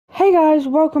Hey guys,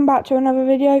 welcome back to another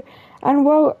video,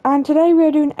 and today we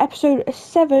are doing episode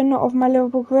 7 of my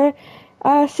Liverpool career.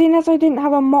 Seeing as I didn't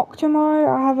have a mock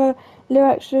tomorrow, I have a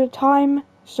little extra time,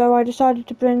 so I decided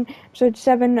to bring episode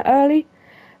 7 early.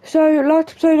 So last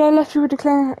episode I left you with the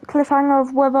cliffhanger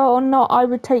of whether or not I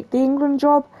would take the England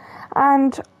job,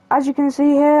 and as you can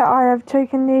see here, I have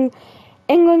taken the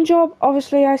England job.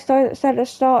 Obviously, I said at the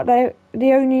start that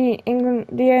the only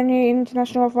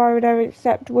international offer I would ever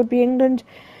accept would be England.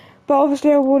 But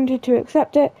obviously I wanted to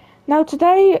accept it. Now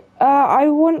today, I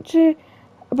want to,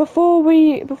 before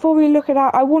we look at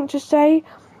that, I want to say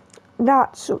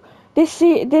that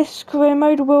this career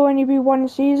mode will only be one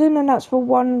season, and that's for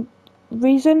one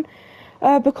reason.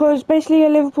 Because basically a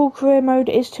Liverpool career mode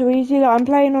is too easy. Like, I'm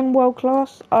playing on world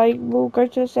class. I will go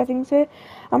to the settings here.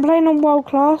 I'm playing on world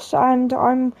class, and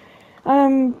I'm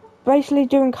basically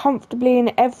doing comfortably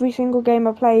in every single game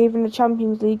I play, even the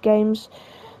Champions League games.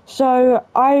 So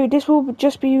this will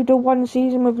just be the one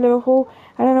season with Liverpool,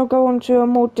 and then I'll go on to a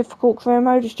more difficult career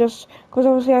mode. It's just because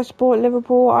obviously I support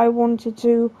Liverpool, I wanted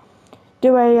to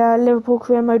do a Liverpool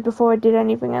career mode before I did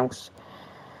anything else.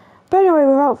 But anyway,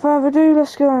 without further ado,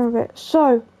 let's get on with it.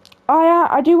 So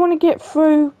I do want to get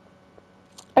through.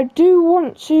 I do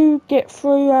want to get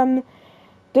through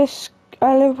this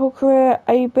Liverpool career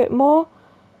a bit more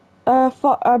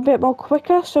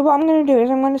quicker. So what I'm going to do is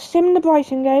I'm going to sim the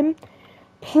Brighton game,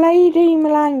 play the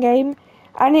Milan game,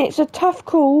 and it's a tough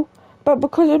call, but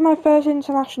because it's my first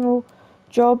international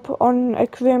job on a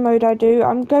career mode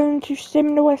I'm going to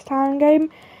sim the West Ham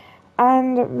game,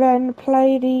 and then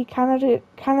play the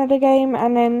Canada game,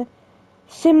 and then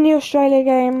sim the Australia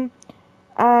game,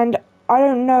 and I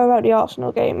don't know about the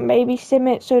Arsenal game. Maybe sim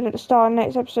it so that the start of the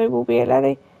next episode will be a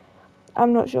Levy.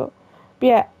 I'm not sure. But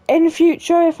yeah, in the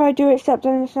future, if I do accept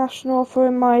an international offer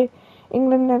in my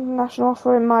England international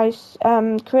offer in my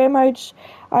career modes,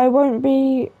 I won't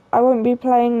be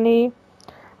playing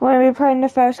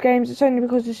the first games. It's only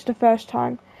because it's the first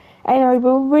time. Anyway,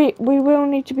 we will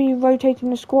need to be rotating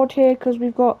the squad here because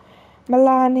we've got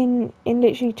Milan in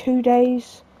literally 2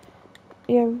 days.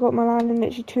 Yeah, we've got Milan in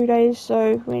literally 2 days,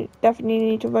 so we definitely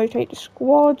need to rotate the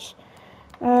squads.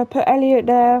 Put Elliot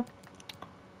there.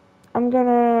 I'm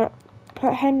gonna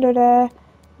put Hendo there,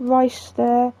 Rice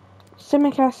there,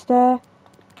 Simicast there.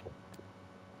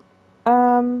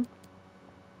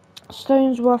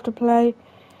 Stones will have to play,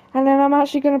 and then I'm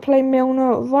actually going to play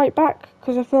Milner right back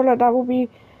because I feel like that will be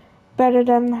better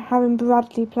than having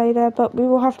Bradley play there, but we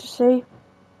will have to see.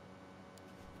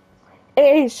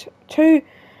 It is 2-1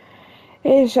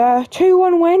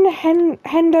 win.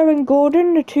 Hendo and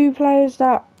Gordon, the two players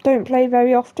that don't play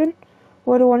very often,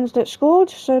 were the ones that scored,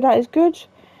 so that is good.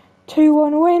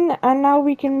 2-1 win, and now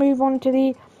we can move on to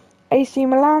the AC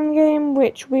Milan game,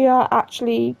 which we are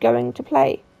actually going to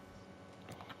play.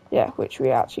 Yeah, which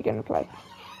we are actually going to play.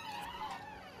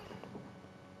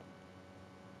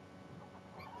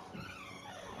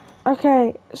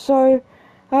 Okay, so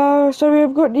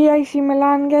we've got the AC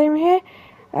Milan game here.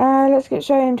 Let's get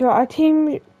straight into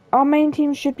it. Our main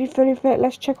team should be fully fit.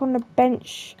 Let's check on the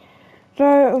bench. So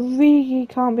Origi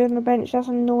can't be on the bench. That's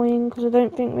annoying because I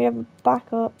don't think we have a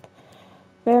backup.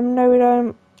 No, we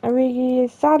don't. Origi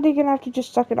is sadly gonna have to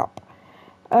just suck it up.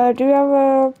 Do we have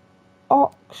a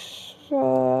Ox?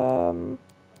 No,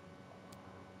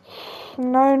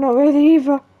 not really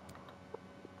either.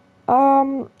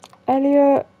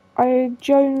 Elliot,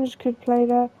 Jones could play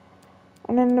there,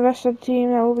 and then the rest of the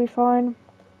team, that will be fine.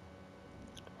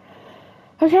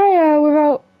 Okay,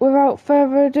 without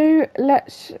further ado,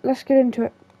 let's get into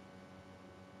it.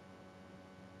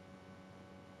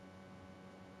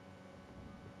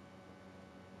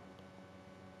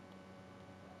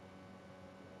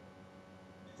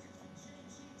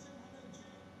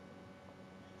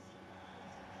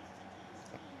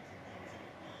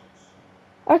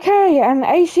 Okay, and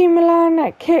AC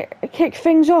Milan kick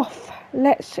things off.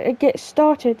 Let's get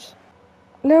started.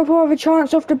 Liverpool have a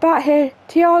chance off the bat here.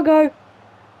 Thiago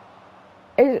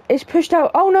is pushed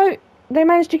out. Oh no, they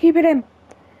managed to keep it in.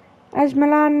 As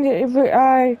Milan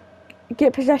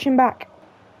get possession back.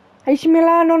 AC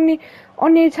Milan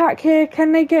on the attack here.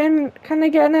 Can they get an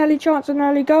early chance, an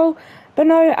early goal? But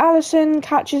no, Alisson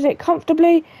catches it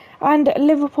comfortably, and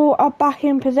Liverpool are back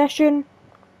in possession.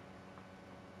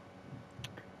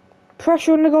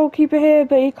 Pressure on the goalkeeper here,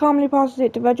 but he calmly passes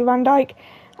it to Virgil van Dijk,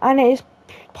 and it is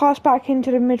passed back into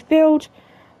the midfield.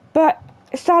 But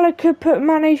Salah could put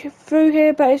Mane through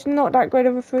here, but it's not that great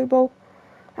of a through ball,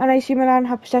 and AC Milan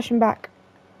have possession back.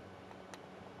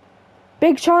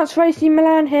 Big chance for AC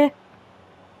Milan here,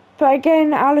 but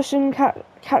again Alisson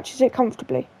catches it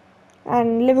comfortably,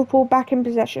 and Liverpool back in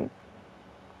possession.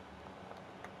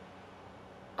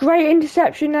 Great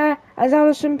interception there as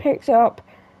Alisson picks it up.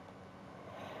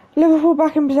 Liverpool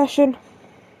back in possession.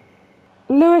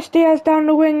 Luis Diaz down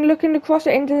the wing, looking to cross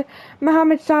it into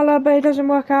Mohamed Salah, but it doesn't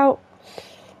work out.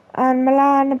 And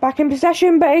Milan back in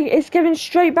possession, but it's given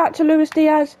straight back to Luis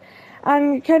Diaz.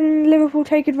 And can Liverpool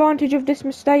take advantage of this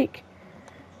mistake?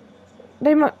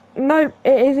 No, it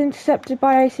is intercepted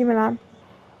by AC Milan.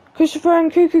 Christopher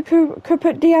Nkunku could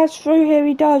put Diaz through here.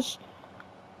 He does.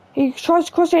 He tries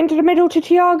to cross it into the middle to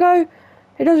Thiago.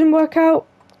 It doesn't work out.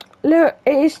 Look,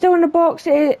 it is still in the box.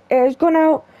 It has gone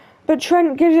out. But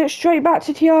Trent gives it straight back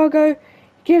to Thiago.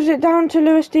 Gives it down to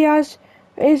Luis Diaz.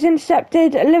 It is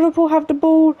intercepted. Liverpool have the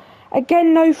ball.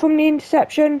 Again, no from the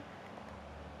interception.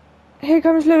 Here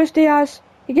comes Luis Diaz.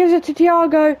 He gives it to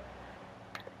Thiago.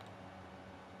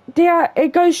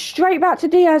 It goes straight back to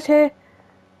Diaz here.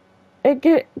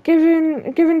 Given to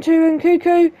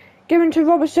Nkunku, given to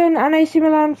Robertson, and AC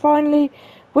Milan finally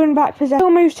win back possession.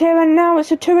 Still moves here, and now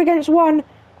it's a 2 against 1.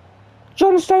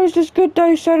 John Stones does good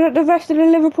though, so that the rest of the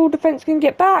Liverpool defence can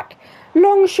get back.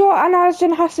 Long shot, and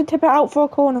Alisson has to tip it out for a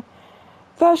corner.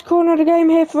 First corner of the game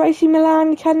here for AC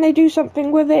Milan. Can they do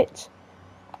something with it?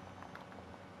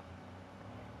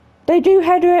 They do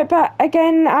header it, but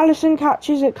again, Alisson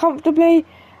catches it comfortably,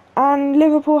 and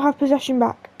Liverpool have possession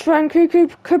back.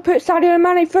 Nkunku could put Sadio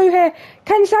Mane through here.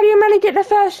 Can Sadio Mane get there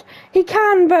first? He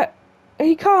can, but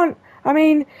he can't.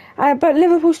 But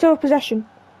Liverpool still have possession.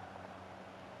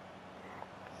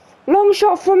 Long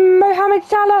shot from Mohamed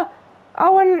Salah.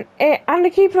 Oh, and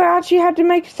the keeper actually had to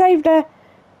make a save there.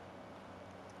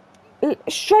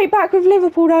 Straight back with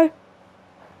Liverpool though.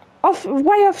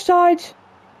 Way offside.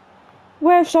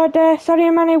 Way offside there.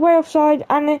 Sadio Mane way offside,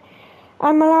 and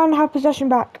Milan have possession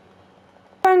back.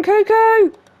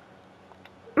 Nkunku!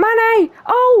 Mane!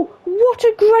 Oh, what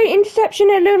a great interception.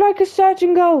 It looked like a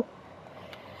certain goal.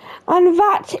 And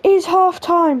that is half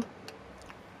time.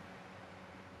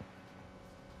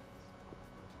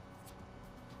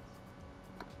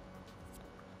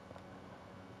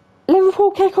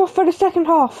 Liverpool kick off for the second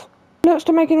half. Looks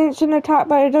to make an instant attack,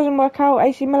 but it doesn't work out.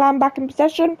 AC Milan back in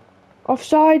possession.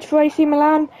 Offside for AC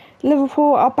Milan.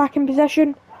 Liverpool are back in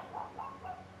possession.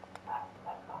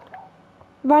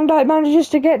 Van Dijk manages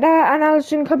to get there, and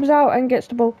Alisson comes out and gets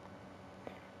the ball.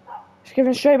 It's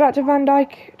given straight back to Van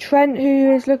Dijk. Trent,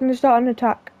 who is looking to start an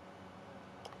attack.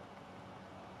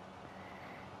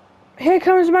 Here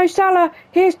comes Mo Salah.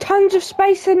 Here's tons of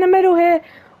space in the middle here.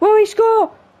 Will he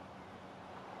score?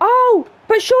 Oh,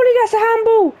 but surely that's a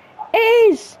handball.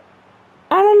 It is.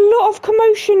 And a lot of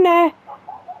commotion there.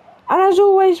 And as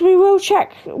always, we will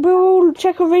check a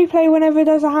replay whenever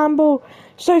there's a handball.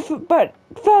 But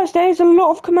first, there is a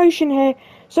lot of commotion here.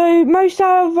 So Mo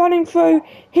Salah running through.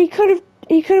 He could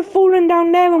have fallen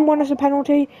down there and won us a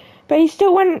penalty, but he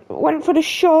still went for the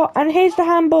shot. And here's the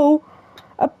handball.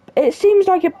 It seems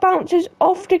like it bounces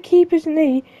off the keeper's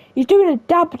knee. He's doing a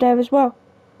dab there as well.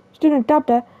 He's doing a dab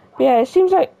there. But yeah, it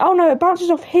seems like, oh no, it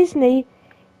bounces off his knee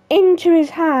into his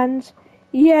hands.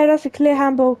 Yeah, that's a clear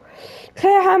handball.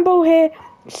 Clear handball here.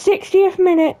 60th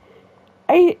minute.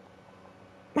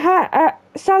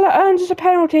 Salah earns us a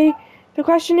penalty. The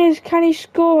question is, can he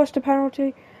score us the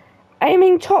penalty?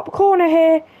 Aiming top corner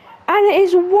here, and it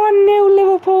is 1-0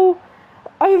 Liverpool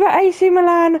over AC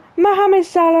Milan. Mohamed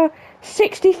Salah,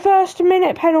 61st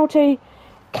minute penalty.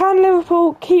 Can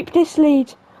Liverpool keep this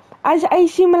lead as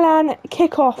AC Milan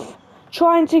kick off,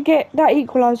 trying to get that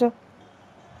equaliser?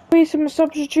 There'll be some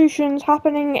substitutions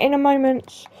happening in a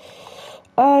moment.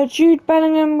 Jude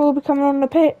Bellingham will be coming on the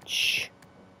pitch.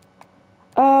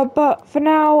 But for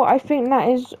now, I think that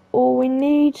is all we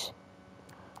need,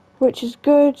 which is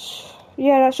good.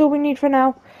 Yeah, that's all we need for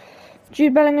now.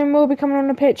 Jude Bellingham will be coming on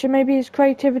the pitch, and maybe his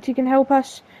creativity can help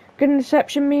us. Good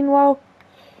interception meanwhile.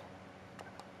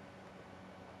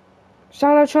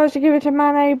 Salah tries to give it to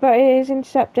Mane, but it is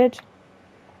intercepted.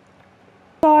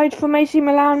 Side from AC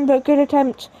Milan, but good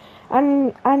attempt.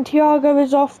 And Thiago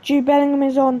is off, Jude Bellingham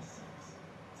is on.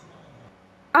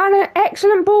 And an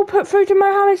excellent ball put through to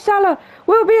Mohamed Salah.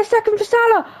 Will be a second for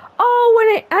Salah.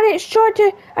 Oh,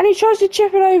 he tries to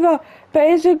chip it over, but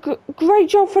it's a great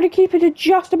job for the keeper to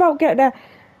just about get there.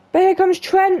 But here comes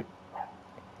Trent,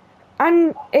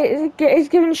 and it is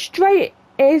given straight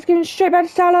back to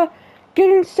Salah. Good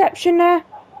interception there.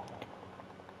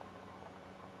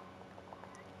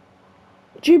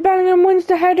 Jude Bellingham wins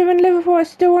the header, and Liverpool are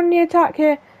still on the attack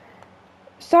here.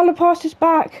 Salah passes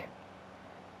back.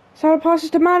 Salah passes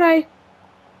to Mane.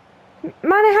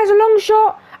 Mane has a long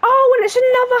shot. Oh, and it's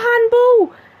another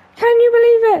handball. Can you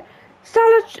believe it?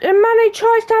 Mane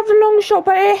tries to have the long shot,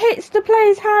 but it hits the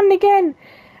player's hand again.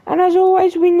 And as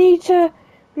always, we need to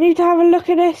have a look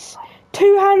at this. 2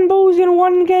 handballs in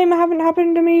one game haven't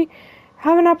happened to me.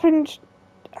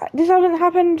 This hasn't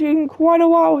happened in quite a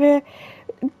while here.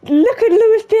 Look at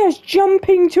Luis Diaz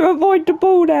jumping to avoid the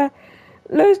ball there.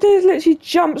 Luis Diaz literally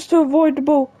jumps to avoid the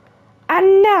ball.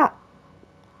 And that.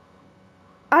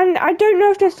 And I don't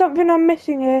know if there's something I'm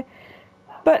missing here.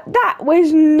 But that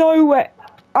was nowhere.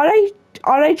 Are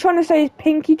they trying to say his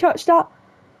pinky touched that?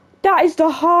 That is the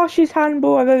harshest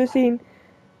handball I've ever seen.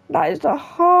 That is the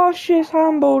harshest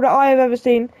handball that I have ever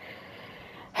seen.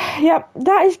 Yep,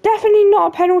 that is definitely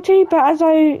not a penalty, but as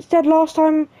I said last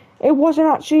time, it wasn't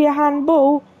actually a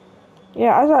handball.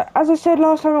 Yeah, as I said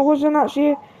last time, it wasn't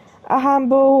actually a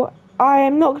handball. I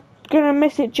am not going to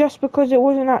miss it just because it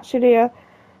wasn't actually a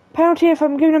penalty. If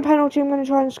I'm given a penalty, I'm going to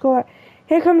try and score it.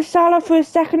 Here comes Salah for his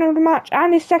second of the match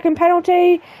and his second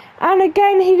penalty. And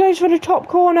again, he goes for the top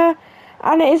corner.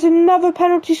 And it is another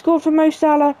penalty scored for Mo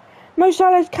Salah. Mo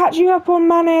Salah is catching up on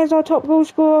Mane as our top goal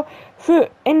scorer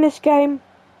in this game.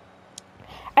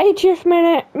 80th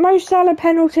minute, Mo Salah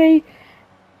penalty,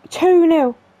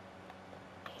 2-0.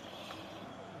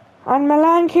 And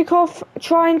Milan kick off,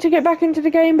 trying to get back into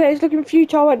the game, but it's looking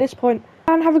futile at this point.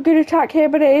 Milan have a good attack here,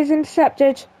 but it is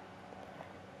intercepted.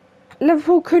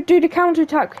 Liverpool could do the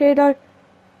counter-attack here though.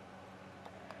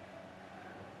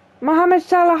 Mohamed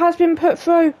Salah has been put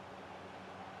through.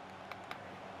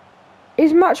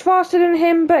 He's much faster than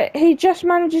him, but he just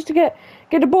manages to get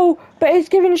the ball, but it's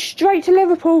given straight to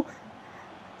Liverpool.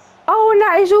 Oh, and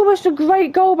that is almost a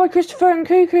great goal by Christopher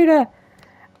Nkunku there.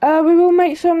 We will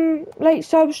make some late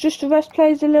subs just to rest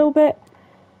players a little bit.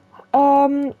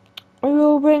 We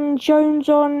will bring Jones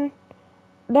on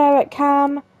there at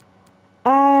cam,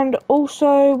 and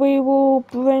also we will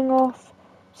bring off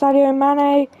Sadio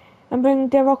Mane and bring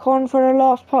Divock on for the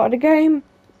last part of the game.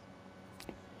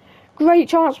 Great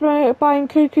chance by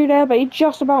Nkunku there, but he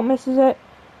just about misses it.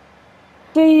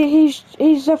 See,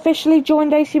 he's officially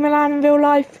joined AC Milan in real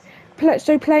life,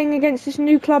 so playing against this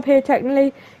new club here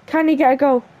technically. Can he get a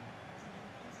goal?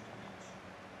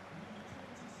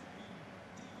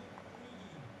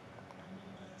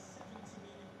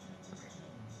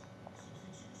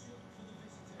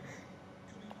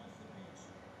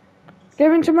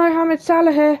 Given to Mohamed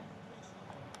Salah here.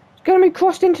 It's going to be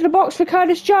crossed into the box for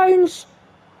Curtis Jones.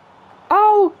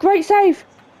 Oh, great save.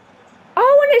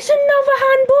 Oh, and it's another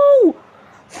handball.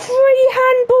 3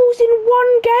 handballs in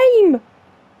one game.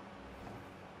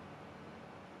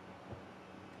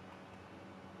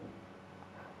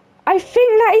 I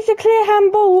think that is a clear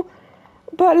handball,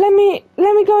 but let me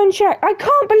go and check. I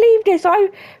can't believe this.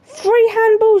 3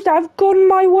 handballs that have gone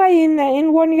my way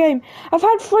in one game. I've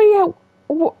had 3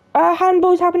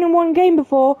 handballs happen in one game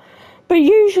before, but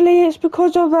usually it's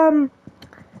because of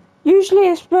usually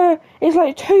it's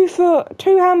like 2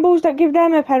 handballs that give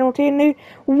them a penalty and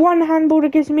 1 handball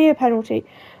that gives me a penalty.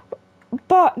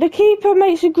 But the keeper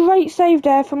makes a great save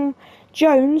there from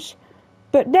Jones,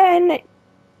 but then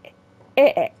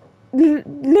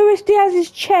Luis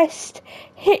Diaz's chest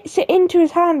hits it into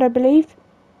his hand, I believe.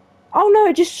 Oh no,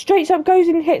 it just straight up goes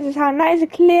and hits his hand. That is a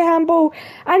clear handball.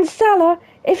 And Salah,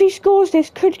 if he scores this,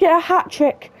 could get a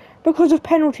hat-trick because of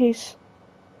penalties.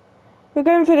 We're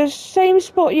going for the same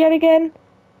spot yet again.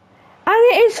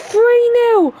 And it is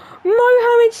 3-0.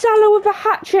 Mohamed Salah with a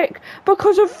hat-trick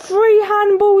because of 3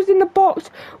 handballs in the box,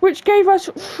 which gave us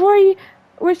 3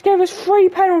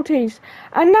 penalties.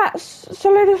 And that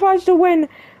solidifies the win.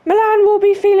 Milan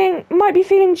might be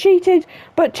feeling cheated,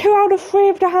 but 2 out of 3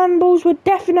 of the handballs were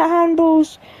definite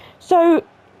handballs. So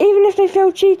even if they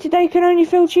feel cheated, they can only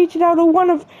feel cheated out of one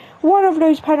of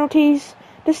those penalties,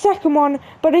 the second one,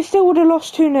 but they still would have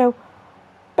lost 2-0.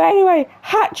 But anyway,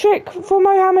 hat-trick for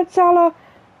Mohamed Salah,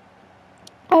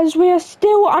 as we are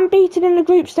still unbeaten in the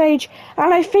group stage,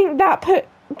 and I think that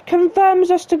confirms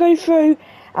us to go through,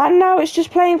 and now it's just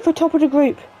playing for top of the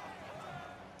group.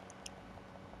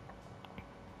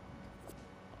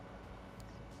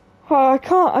 Oh,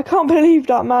 I can't believe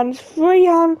that, man. It's 3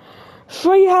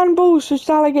 handballs so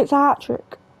Salah gets a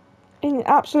hat-trick.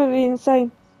 Absolutely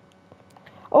insane.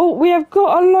 Oh, we have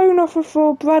got a loan offer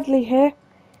for Bradley here.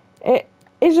 It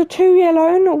is a 2-year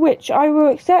loan, which I will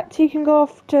accept. He can go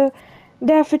off to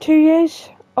there for 2 years.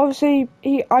 Obviously,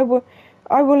 I will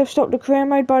have stopped the career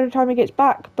mode by the time he gets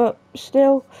back, but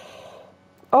still.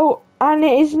 Oh, and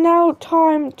it is now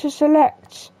time to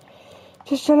select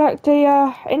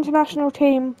the international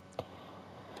team.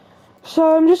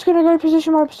 So I'm just going to go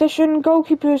position by position.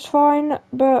 Goalkeeper is fine,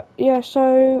 but yeah,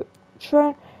 so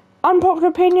unpopular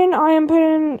opinion, I am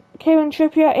putting Kieran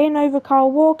Trippier in over Kyle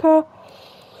Walker,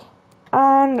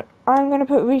 and I'm going to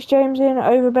put Reece James in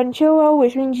over Ben Chilwell,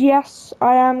 which means yes,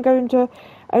 I am going to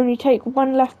only take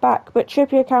one left back, but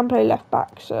Trippier can play left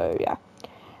back, so yeah.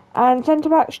 And centre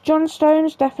backs, John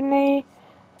Stones definitely,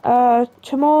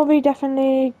 Tomori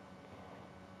definitely,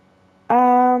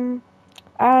 and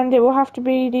it will have to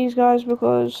be these guys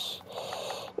because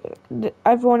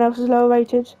everyone else is lower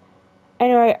rated.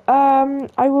 Anyway,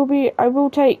 I will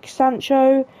take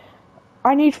Sancho.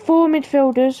 I need 4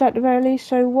 midfielders at the very least,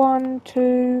 so 1,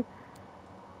 2,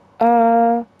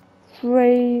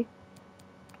 3.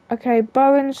 Okay,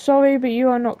 Bowen, sorry, but you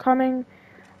are not coming.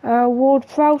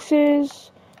 Ward-Prowse,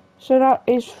 so that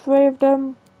is 3 of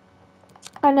them.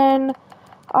 And then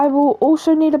I will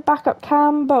also need a backup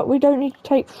cam, but we don't need to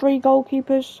take 3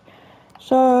 goalkeepers.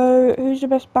 So who's the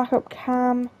best backup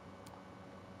cam?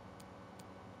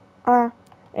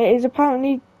 It is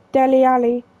apparently Dele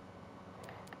Alli.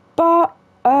 But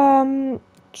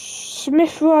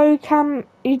Smith Rowe cam,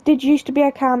 he did used to be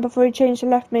a cam before he changed to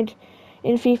left mid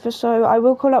in FIFA, so I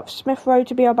will call up Smith Rowe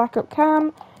to be our backup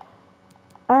cam.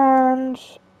 And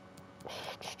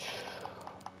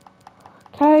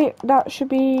okay, that should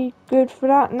be good for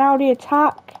that. Now the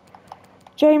attack.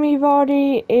 Jamie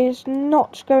Vardy is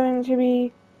not going to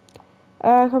be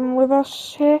coming with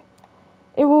us here.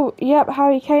 It will, yep,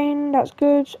 Harry Kane, that's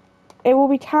good. It will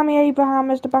be Tammy Abraham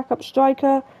as the backup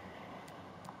striker.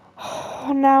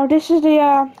 Now this is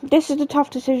the tough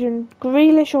decision: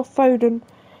 Grealish or Foden.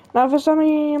 Now for some of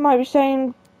you might be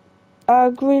saying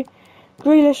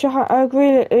Grealish,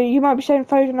 you might be saying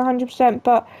Foden 100%,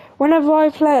 but whenever I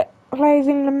play as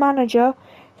England manager,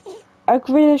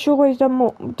 Grealish always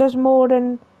does more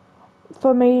than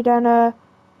for me than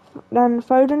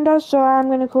Foden does. So I'm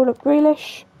going to call it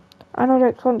Grealish. I know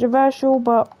that's controversial,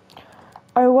 but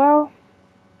oh well.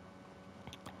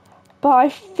 But I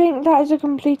think that is a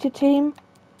completed team.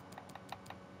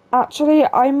 Actually,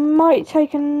 I might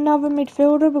take another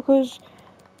midfielder because,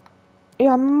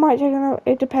 yeah, I might take another.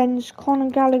 It depends.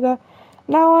 Conor Gallagher.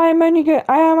 Now I am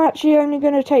actually only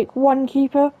going to take 1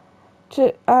 keeper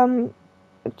to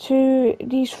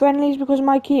these friendlies because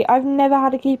I've never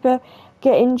had a keeper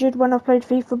get injured when I've played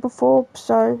FIFA before.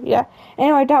 So yeah.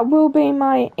 Anyway, that will be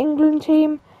my England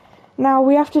team. Now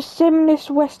we have to sim this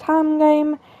West Ham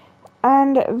game.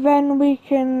 And then we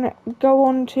can go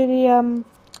on to the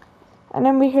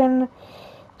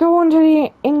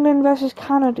England versus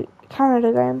Canada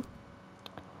game.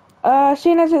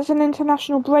 Seeing as it's an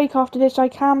international break after this, I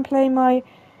can play my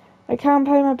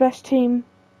best team.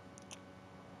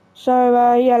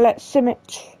 So yeah, let's sim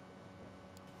it.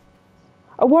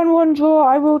 A 1-1 draw.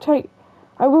 I will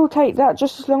take that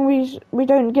just as long as we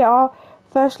don't get our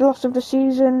first loss of the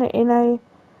season in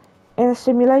a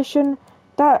simulation.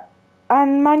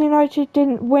 And Man United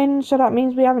didn't win, so that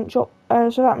means we haven't dropped.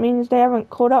 So that means they haven't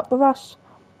caught up with us.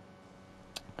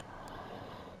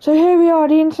 So here we are,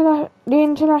 the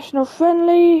international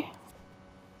friendly.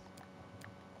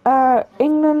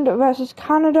 England versus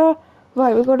Canada.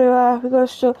 Right, we gotta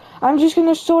sort. I'm just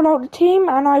gonna sort out the team,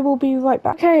 and I will be right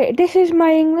back. Okay, this is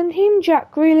my England team.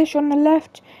 Jack Grealish on the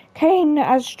left, Kane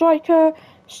as striker,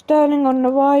 Sterling on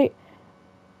the right.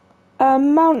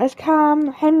 Mount as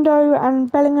Cam, Hendo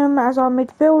and Bellingham as our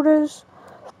midfielders,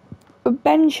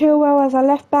 Ben Chilwell as our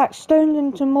left back, Stones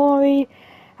and Tomori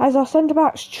as our centre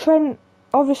backs, Trent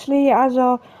obviously as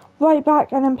our right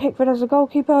back, and then Pickford as a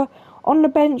goalkeeper. On the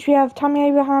bench we have Tammy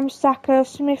Abraham, Saka,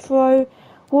 Smith Rowe,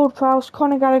 Ward-Prowse,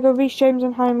 Conor Gallagher, Reece James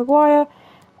and Harry Maguire.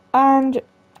 And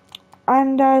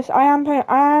I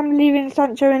am leaving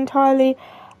Sancho entirely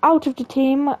out of the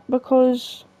team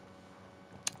because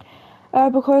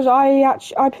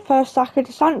I prefer Saka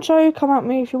to Sancho. Come at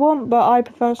me if you want, but I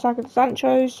prefer Saka to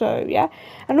Sancho. So yeah,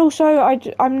 and also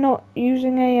I'm not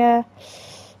using I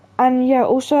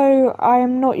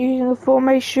am not using a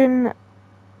formation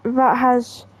that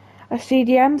has a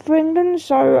CDM for England.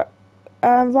 So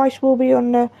Rice will be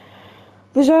on the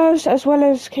reserves as well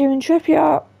as Kieran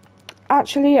Trippier.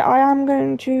 Actually, I am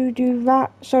going to do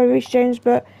that. Sorry, Reece James,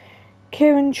 but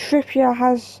Kieran Trippier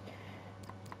has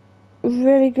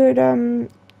really good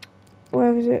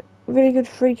really good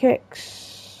free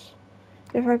kicks,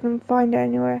 if I can find it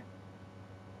anywhere.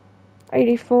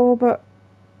 84, but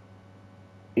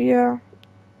yeah,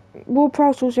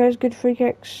 Ward-Prowse also has good free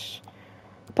kicks.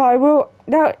 But I will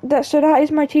so that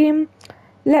is my team.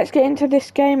 Let's get into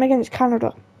this game against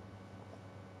Canada.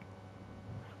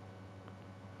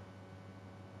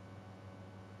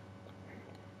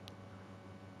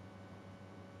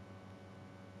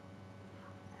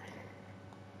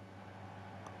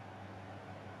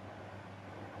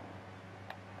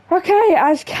 Okay,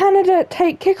 as Canada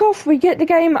take kickoff, we get the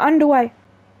game underway.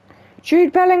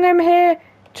 Jude Bellingham here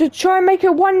to try and make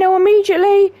it 1-0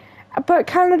 immediately, but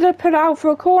Canada put it out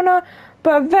for a corner.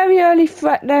 But a very early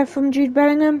threat there from Jude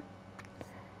Bellingham.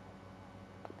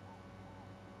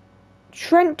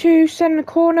 Trent to send the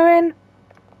corner in.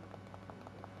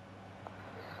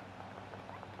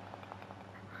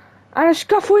 And a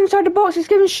scuffle inside the box. It's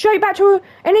given straight back to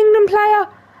an England player.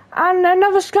 And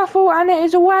another scuffle, and it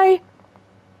is away.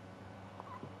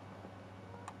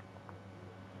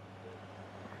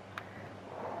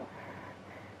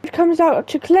 It comes out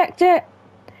to collect it.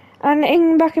 And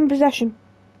England back in possession.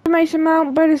 Mason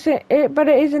Mount, but it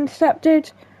is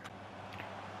intercepted.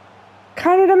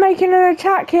 Canada making an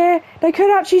attack here. They could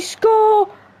actually score.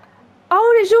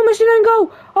 Oh, and it's almost an own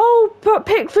goal. Oh, but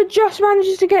Pickford just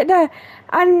manages to get there.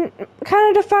 And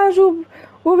Canada fans will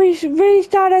be really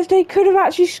sad, as they could have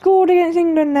actually scored against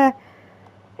England there.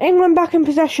 England back in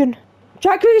possession.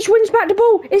 Jack Grealish wins back the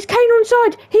ball. Is Kane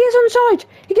onside? He is onside.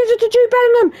 He gives it to Jude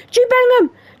Bellingham. Jude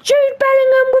Bellingham. Jude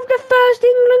Bellingham with the first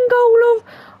England goal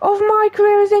of my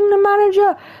career as England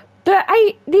manager. The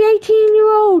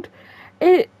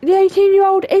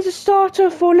 18-year-old is a starter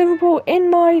for Liverpool in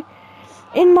my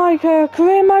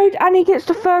career mode, and he gets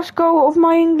the first goal of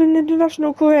my England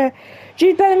international career.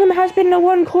 Jude Bellingham has been the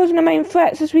one causing the main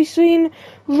threats, as we've seen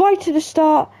right at the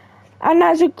start, and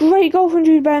that's a great goal from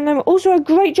Jude Bellingham. Also a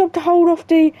great job to hold off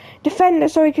the defender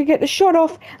so he could get the shot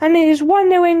off, and it is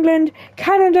 1-0 England.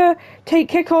 Canada take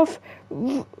kickoff,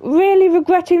 really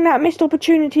regretting that missed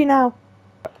opportunity now.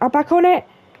 Back on it.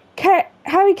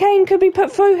 Harry Kane could be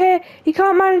put through here. He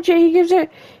can't manage it. He gives it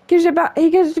back. He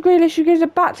gives it to Grealish, who gives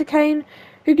it back to Kane,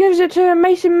 who gives it to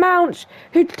Mason Mount,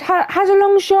 who has a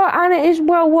long shot, and it is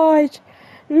well wide.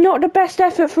 Not the best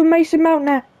effort from Mason Mount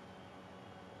there.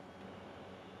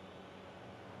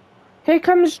 Here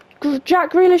comes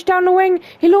Jack Grealish down the wing.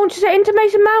 He launches it into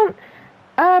Mason Mount,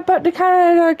 but the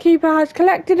Canada keeper has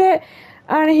collected it,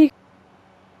 and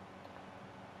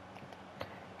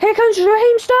Here comes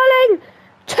Raheem Sterling.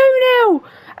 2-0.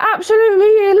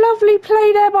 Absolutely lovely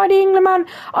play there by the England man.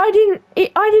 I didn't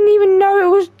even know it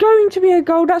was going to be a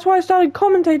goal. That's why I started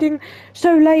commentating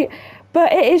so late.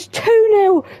 But it is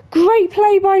 2-0. Great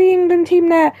play by the England team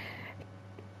there.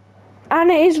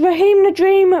 And it is Raheem the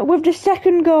Dream with the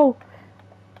second goal.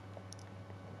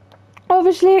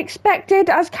 Obviously expected,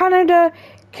 as Canada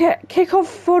kick off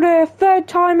for the third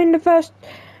time in the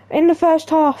first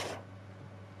half.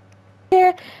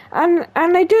 Here, and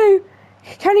they do.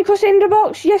 Can he cross it into the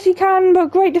box? Yes, he can, but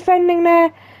great defending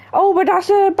there. Oh, but that's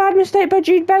a bad mistake by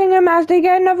Jude Bellingham, as they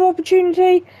get another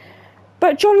opportunity.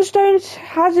 But John Stones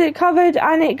has it covered,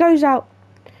 and it goes out.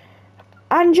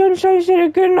 And John Stones did a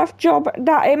good enough job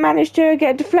that it managed to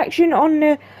get a deflection on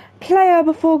the player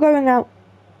before going out.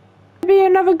 Maybe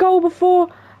another goal before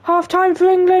half-time for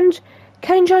England.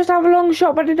 Kane tries to have a long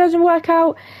shot, but it doesn't work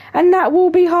out, and that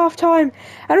will be half-time.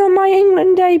 And on my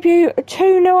England debut,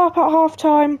 2-0 up at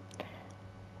half-time.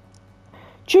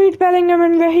 Jude Bellingham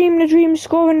and Raheem the Dream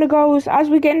scoring the goals as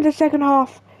we get into the second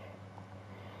half.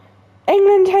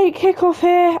 England take kick-off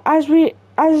here as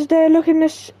they're looking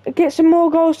to get some more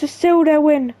goals to seal their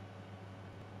win.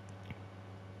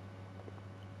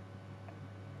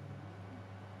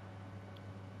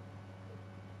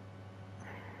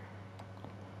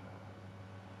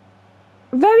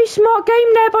 Very smart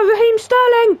game there by Raheem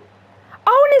Sterling.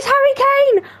 Oh, and it's Harry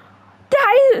Kane.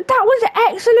 That was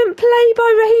excellent play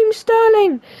by Raheem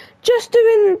Sterling. Just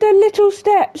doing the little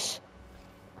steps.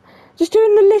 Just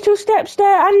doing the little steps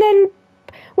there, and then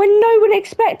when no one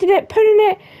expected it, putting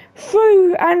it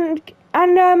through, and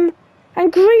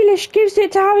Grealish gives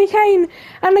it to Harry Kane,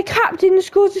 and the captain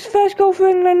scores his first goal for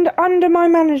England under my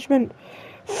management.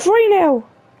 3-0.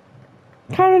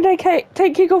 Canada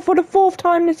take kick-off for the fourth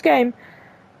time this game.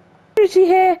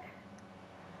 Here.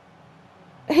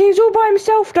 He's all by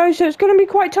himself though, so it's going to be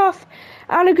quite tough.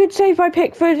 And a good save by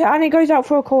Pickford, and it goes out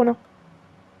for a corner.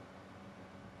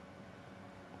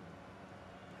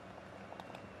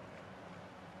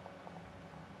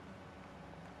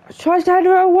 Tries to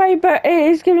header it away, but it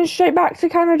is given straight back to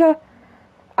Canada.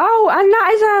 Oh,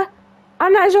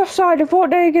 and that is offside. I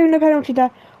thought they were giving a penalty there.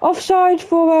 Offside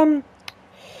for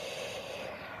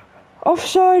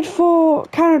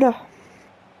Canada.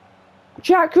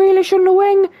 Jack Grealish on the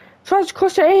wing. Tries to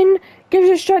cross it in, gives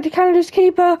it straight to Canada's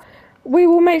keeper. We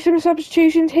will make some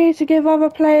substitutions here to give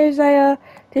other players a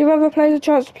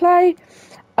chance to play.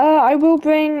 I will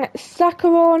bring Saka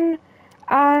on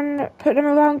and put them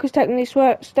around, because technically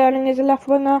Sterling is a left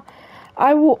winger.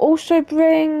 I will also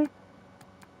bring...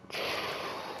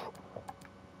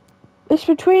 It's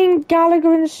between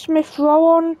Gallagher and Smith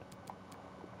Rowe on,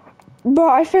 but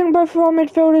I think both of our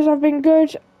midfielders have been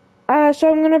good.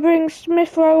 So I'm going to bring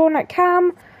Smith Rowe on at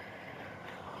cam.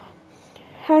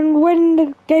 And when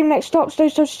the game next stops,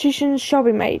 those substitutions shall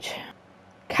be made.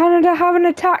 Canada have an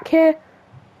attack here.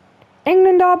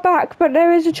 England are back, but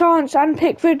there is a chance, and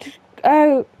Pickford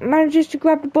manages to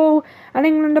grab the ball, and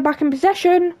England are back in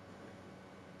possession.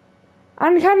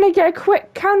 And can they get a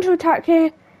quick counter-attack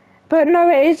here? But no,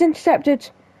 it is intercepted.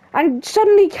 And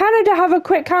suddenly Canada have a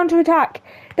quick counter-attack.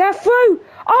 They're through.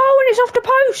 Oh, and it's off the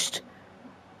post.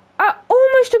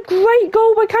 Almost a great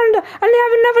goal by Canada, and they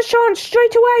have another chance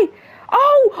straight away.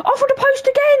 Oh, off of the post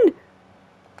again.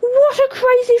 What a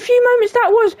crazy few moments that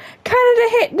was. Canada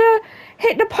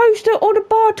hit the post or the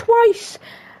bar twice.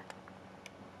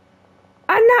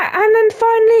 And then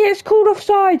finally it's called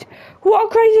offside. What a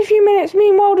crazy few minutes.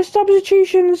 Meanwhile, the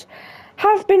substitutions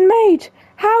have been made.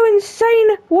 How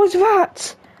insane was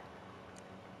that?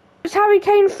 It's Harry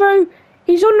Kane through.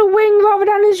 He's on the wing rather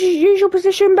than his usual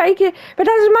position, but doesn't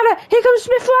matter. Here comes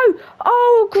Smith Rowe.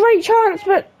 Oh, great chance,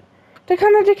 but the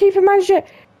Canada keeper managed it.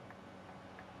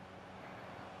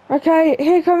 Okay,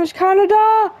 here comes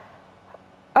Canada.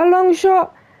 A long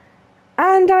shot.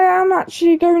 And I am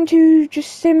actually going to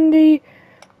just sim the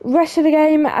rest of the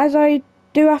game, as I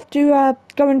do have to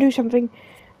go and do something.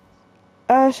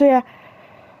 So yeah.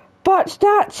 But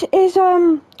that is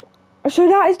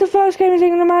the first game as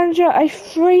England manager, a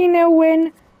 3-0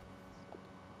 win.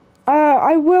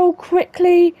 I will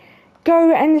quickly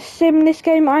go and sim this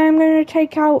game. I am going to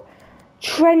take out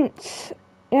Trent.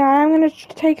 Yeah, I'm going to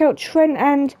take out Trent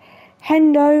and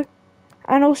Hendo,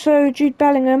 and also Jude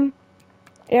Bellingham.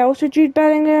 Yeah, also Jude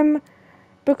Bellingham,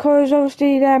 because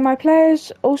obviously they're my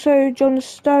players. Also John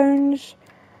Stones.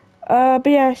 But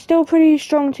yeah, still pretty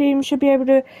strong team. Should be able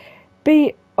to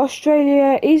beat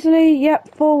Australia easily.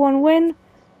 Yep, 4-1 win.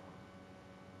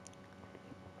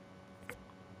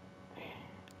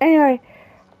 Anyway,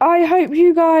 I hope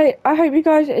you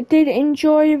guys did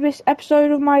enjoy this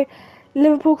episode of my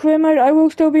Liverpool career mode. I will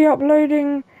still be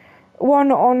uploading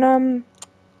one on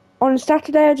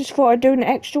Saturday. I just thought I'd do an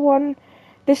extra one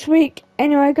this week.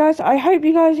 Anyway, guys, I hope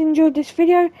you guys enjoyed this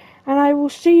video, and I will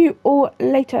see you all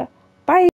later. Bye.